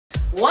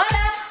What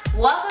up?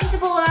 Welcome to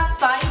BULLOCK'S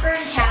Body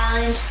Burn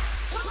Challenge.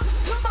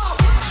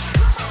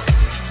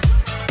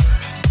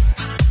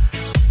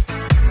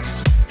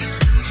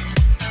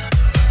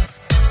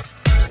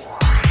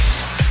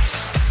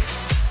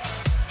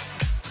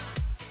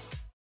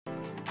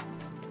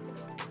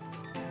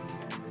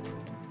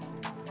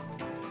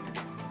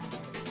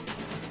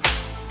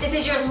 This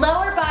is your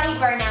lower body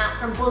burnout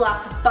from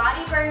BULLOCK'S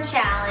Body Burn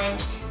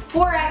Challenge.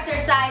 4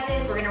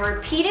 exercises, we're gonna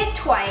repeat it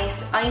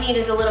twice. All you need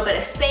is a little bit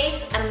of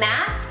space, a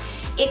mat.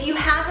 If you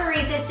have a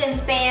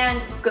resistance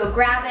band, go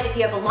grab it. If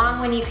you have a long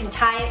one, you can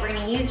tie it. We're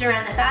gonna use it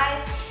around the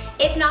thighs.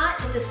 If not,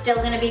 this is still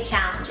gonna be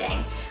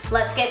challenging.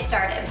 Let's get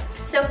started.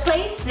 So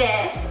place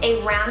this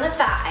around the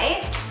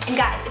thighs. And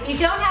guys, if you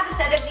don't have a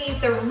set of these,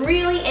 they're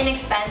really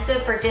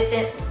inexpensive for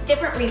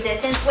different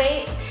resistance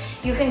weights.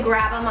 You can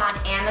grab them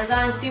on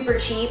Amazon, super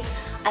cheap.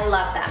 I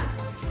love them.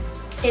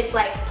 It's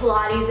like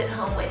Pilates at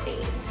home with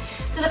these.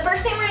 So the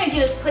first thing we're gonna do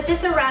is put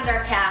this around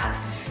our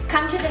calves.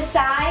 Come to the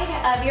side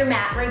of your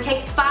mat. We're gonna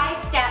take 5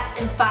 steps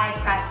and 5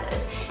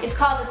 presses. It's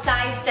called the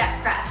side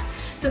step press.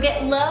 So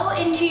get low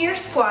into your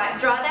squat,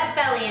 draw that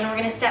belly in. We're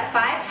gonna step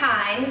 5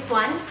 times.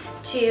 1,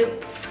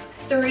 2,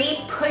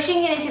 3,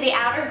 pushing it into the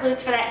outer glutes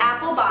for that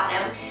apple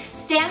bottom.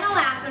 Stay on the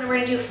last one. We're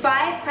gonna do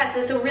 5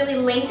 presses, so really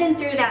lengthen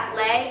through that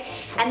leg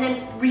and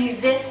then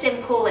resist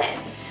and pull in.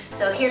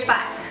 So here's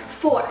 5,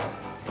 4,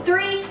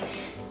 3,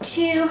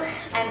 2,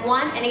 and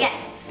 1, and again,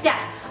 step.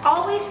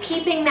 Always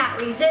keeping that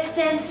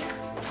resistance.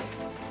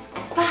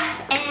 And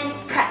 5,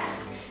 and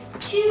press.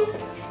 2,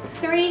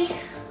 3,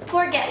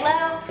 4, get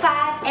low,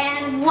 5,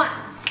 and 1.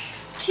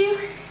 2,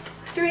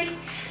 3,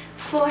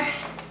 4,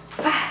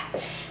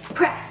 5,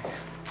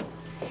 press.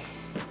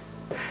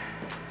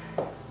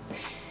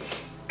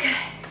 Good.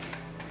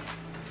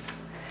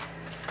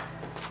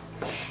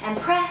 And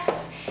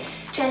press.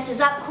 Chest is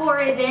up, core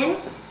is in.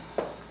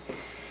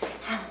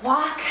 And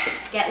walk,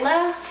 get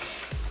low.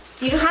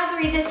 If you don't have the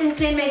resistance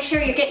band, make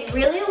sure you're getting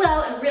really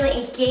low and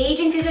really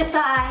engaging through the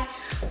thigh,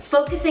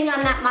 focusing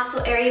on that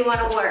muscle area you want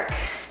to work.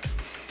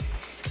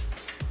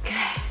 Good.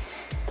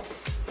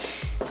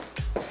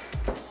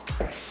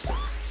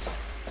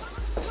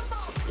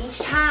 Each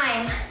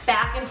time,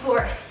 back and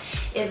forth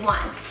is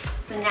 1.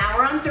 So now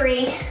we're on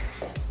 3.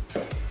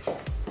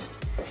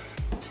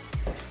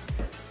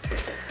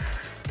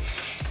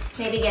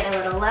 Maybe get a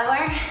little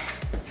lower.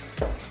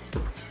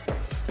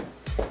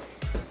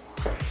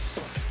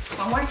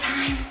 One more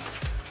time.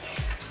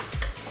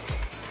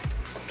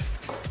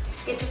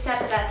 Skipped a step,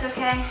 but that's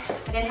okay.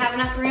 I didn't have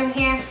enough room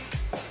here.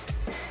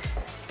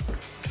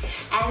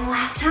 And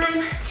last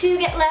time, 2,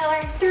 get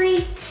lower,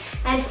 3,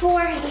 and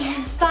 4,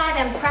 and 5,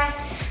 and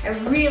press. I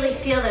really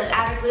feel those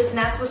outer glutes, and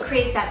that's what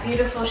creates that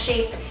beautiful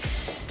shape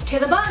to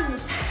the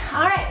buns.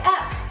 All right,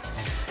 up.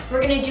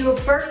 We're gonna do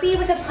a burpee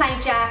with a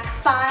plank jack,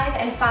 5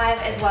 and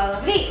 5 as well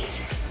of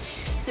these.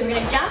 So we're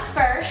gonna jump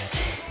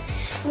first.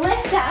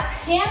 Lift up,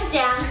 hands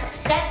down,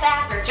 step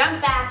back or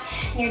jump back,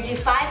 and you're gonna do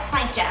 5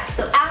 plank jacks.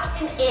 So out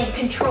and in,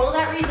 control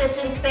that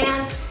resistance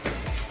band.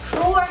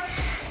 4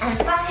 and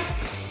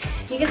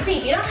 5. You can see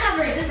if you don't have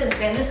a resistance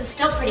band, this is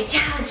still pretty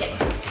challenging.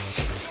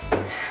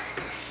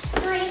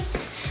 3,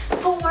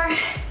 4,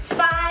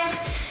 5.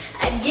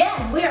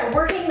 Again, we are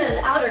working those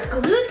outer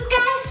glutes,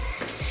 guys.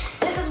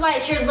 This is why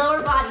it's your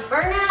lower body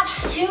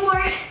burnout. 2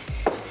 more.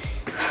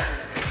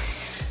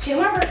 2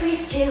 more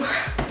burpees, 2.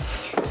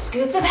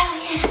 Scoop the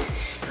belly in.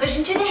 Push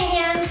into the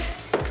hands.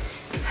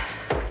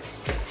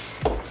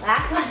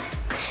 Last one.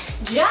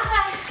 Jump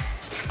up.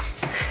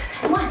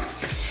 1,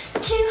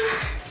 2,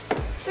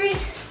 3,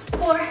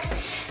 4,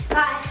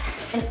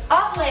 5, and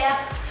all the way up.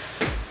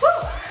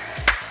 Woo!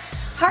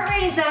 Heart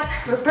rate is up.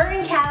 We're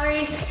burning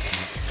calories.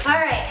 All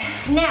right,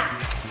 now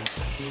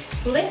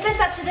lift this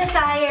up to the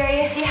thigh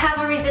area if you have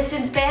a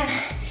resistance band.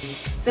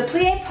 So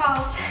plie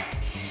pulse.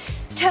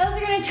 Toes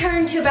are going to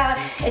turn to about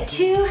a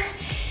 2.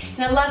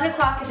 And 11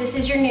 o'clock if this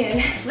is your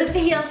noon. Lift the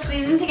heels,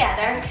 squeeze them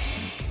together.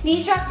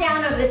 Knees drop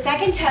down over the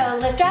second toe,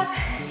 lift up.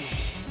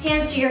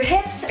 Hands to your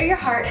hips or your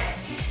heart.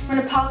 We're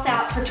gonna pulse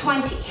out for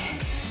 20.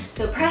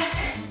 So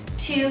press,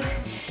 2,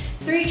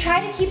 3.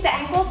 Try to keep the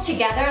ankles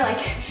together,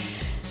 like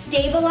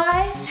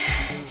stabilized.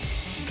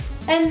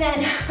 And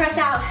then press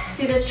out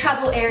through those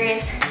trouble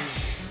areas.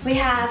 We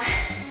have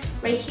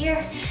right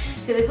here,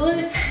 through the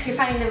glutes, you're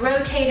finding the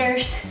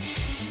rotators.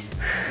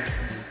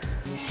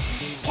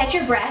 Catch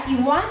your breath.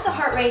 You want the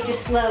heart rate to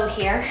slow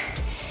here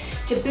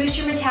to boost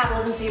your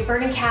metabolism so you're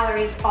burning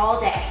calories all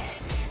day.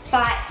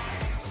 5,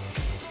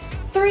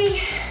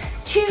 3,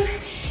 2,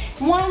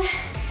 1.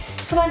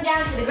 Come on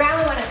down to the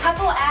ground. We want a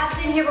couple abs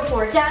in here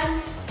before we're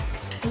done.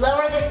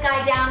 Lower this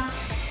guy down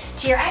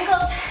to your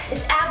ankles.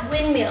 It's ab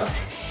windmills.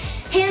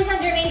 Hands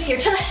underneath your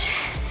tush.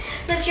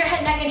 Lift your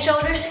head, neck, and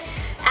shoulders.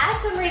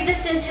 Add some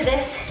resistance to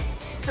this,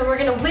 and we're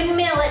gonna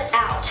windmill it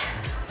out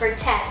for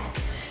 10,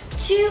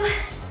 2,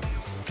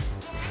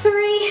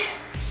 3,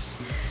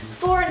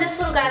 4, and this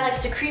little guy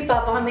likes to creep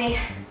up on me.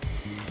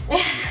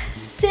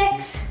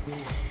 6,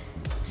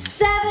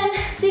 7,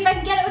 see if I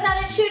can get it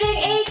without it shooting.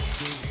 8,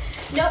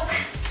 nope.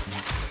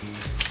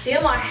 2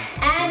 more,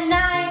 and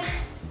 9,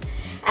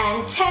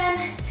 and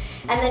 10,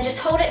 and then just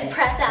hold it and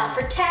press out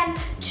for 10,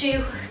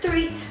 2,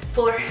 3,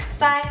 4,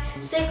 5,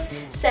 6,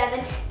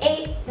 7,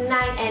 8,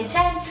 9, and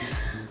 10.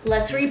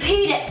 Let's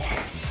repeat it.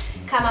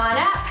 Come on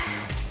up.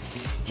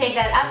 Take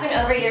that up and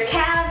over your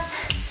calves.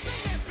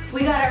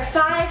 We got our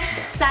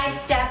 5 side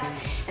step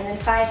and then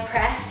 5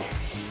 press.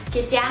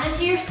 Get down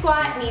into your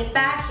squat, knees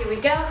back. Here we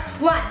go.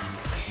 1,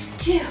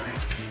 2,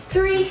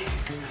 3,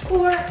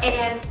 4,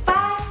 and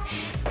 5.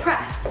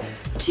 Press.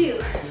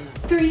 2,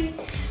 3,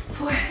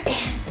 4,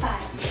 and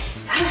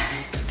 5. Come on.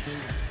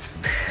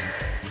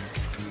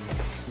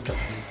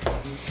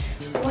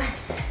 1,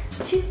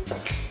 2,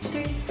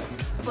 3,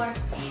 4, and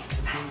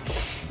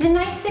 5. The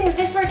nice thing with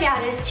this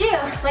workout is too,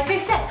 like I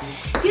said,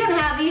 if you don't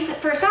have these,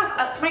 first off,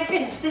 oh my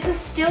goodness, this is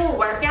still a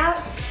workout.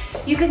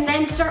 You can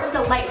then start with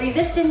a light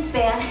resistance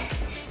band,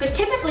 but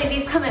typically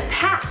these come in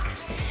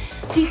packs.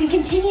 So you can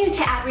continue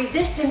to add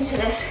resistance to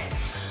this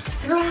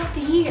throughout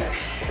the year.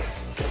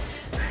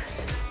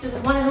 This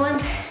is one of the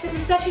ones, this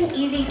is such an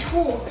easy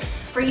tool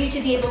for you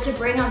to be able to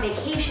bring on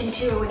vacation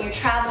too when you're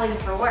traveling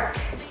for work.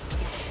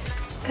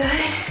 Good.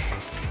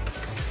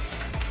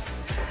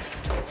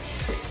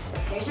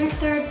 Here's our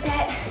 3rd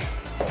set.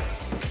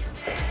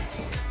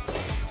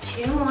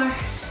 2 more.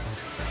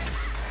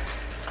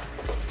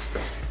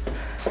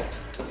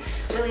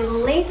 Really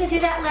lengthen through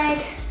that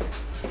leg.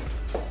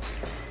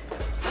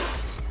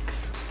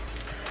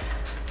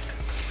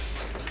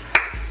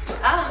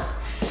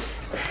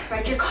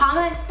 Write your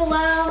comments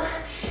below.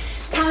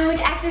 Tell me which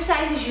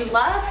exercises you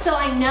love so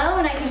I know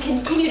and I can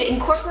continue to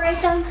incorporate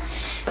them.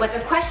 What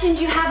the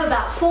questions you have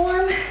about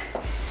form.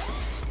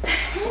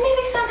 And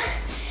maybe some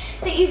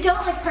that you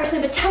don't like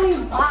personally, but tell me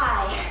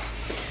why.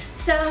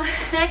 So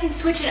that I can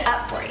switch it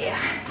up for you.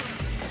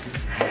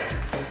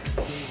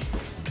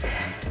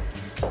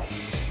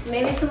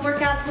 Maybe some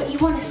workouts what you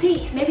want to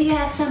see. Maybe you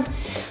have some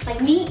like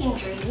knee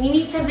injuries and you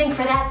need something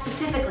for that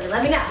specifically.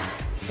 Let me know.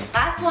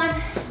 Last one.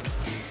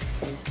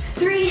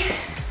 3,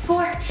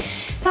 4,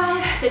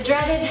 5, the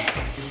dreaded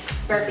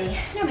burpee.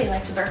 Nobody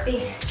likes a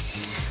burpee.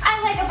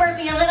 I like a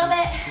burpee a little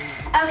bit.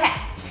 Okay,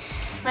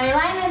 let me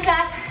line this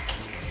up.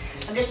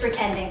 I'm just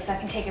pretending so I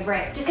can take a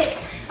break. Just kidding.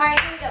 All right,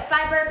 here we go.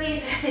 5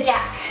 burpees, the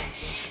jack,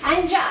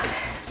 and jump.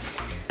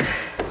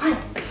 1,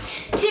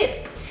 2,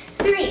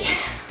 3,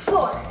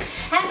 4,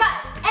 and 5.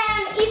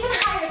 And even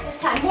higher this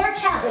time, more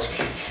challenge.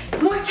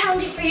 More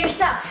challenging for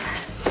yourself.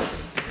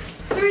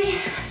 3,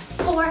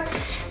 4,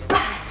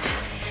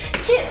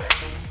 5, 2,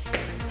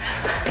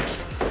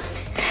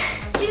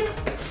 2,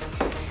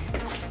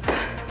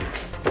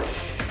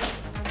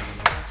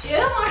 2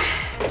 more.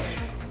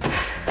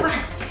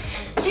 1,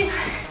 2,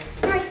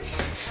 3,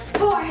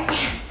 4, and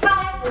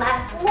 5.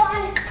 Last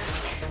one.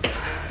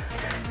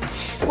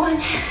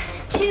 1,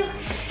 2,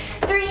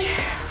 3,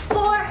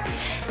 4,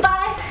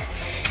 5.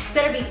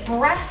 Better be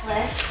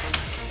breathless.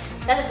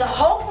 That is the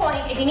whole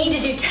point. If you need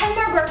to do 10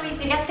 more burpees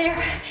to get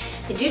there,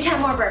 then do 10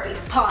 more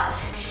burpees.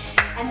 Pause.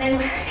 And then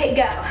hit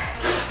go.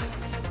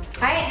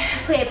 All right,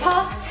 play a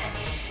pulse.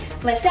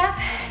 Lift up,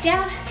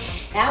 down,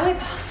 and we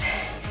pulse.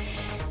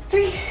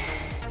 3.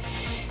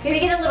 Maybe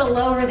get a little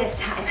lower this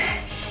time.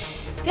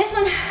 This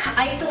one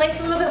isolates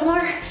a little bit more.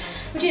 I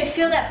want you to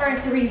feel that burn,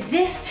 so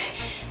resist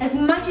as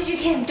much as you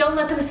can. Don't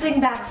let them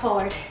swing back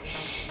forward.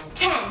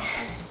 10,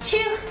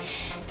 2,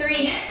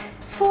 3,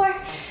 4,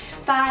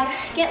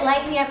 5. Get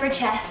light in the upper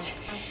chest.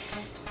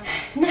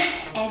 9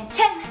 and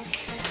 10.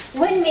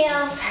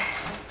 Windmills.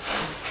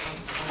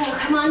 So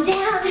come on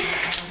down.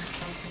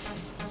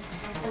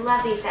 I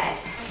love these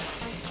guys.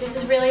 This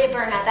is really a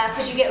burnout. That's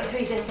what you get with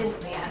resistance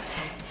bands.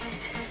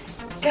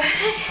 Good.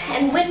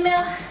 And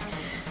windmill.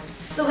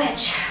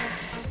 Switch.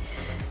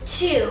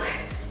 2,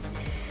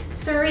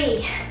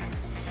 3,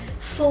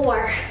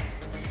 4,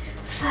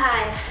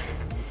 5,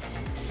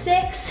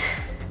 6,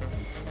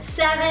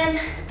 7.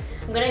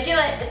 I'm gonna do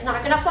it. It's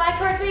not gonna fly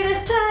towards me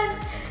this time.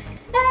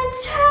 And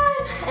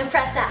 10. And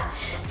press out.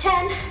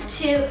 10,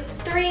 2,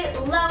 3,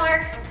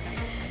 lower.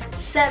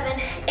 7,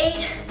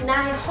 8,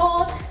 9,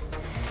 hold.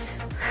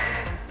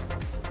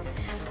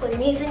 Pull your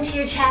knees into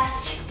your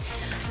chest.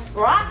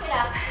 Rock it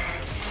up.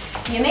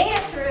 You made it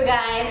through,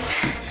 guys.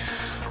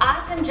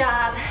 Awesome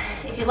job.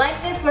 If you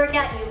like this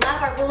workout and you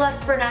love our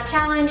BULLOCK'S Burnout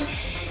Challenge,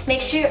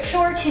 make sure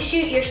to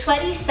shoot your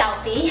sweaty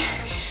selfie.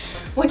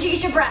 Once you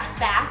get your breath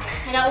back,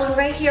 I got one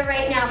right here,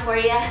 right now for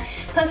you.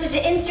 Post it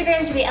to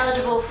Instagram to be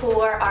eligible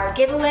for our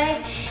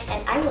giveaway,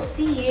 and I will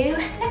see you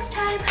next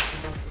time.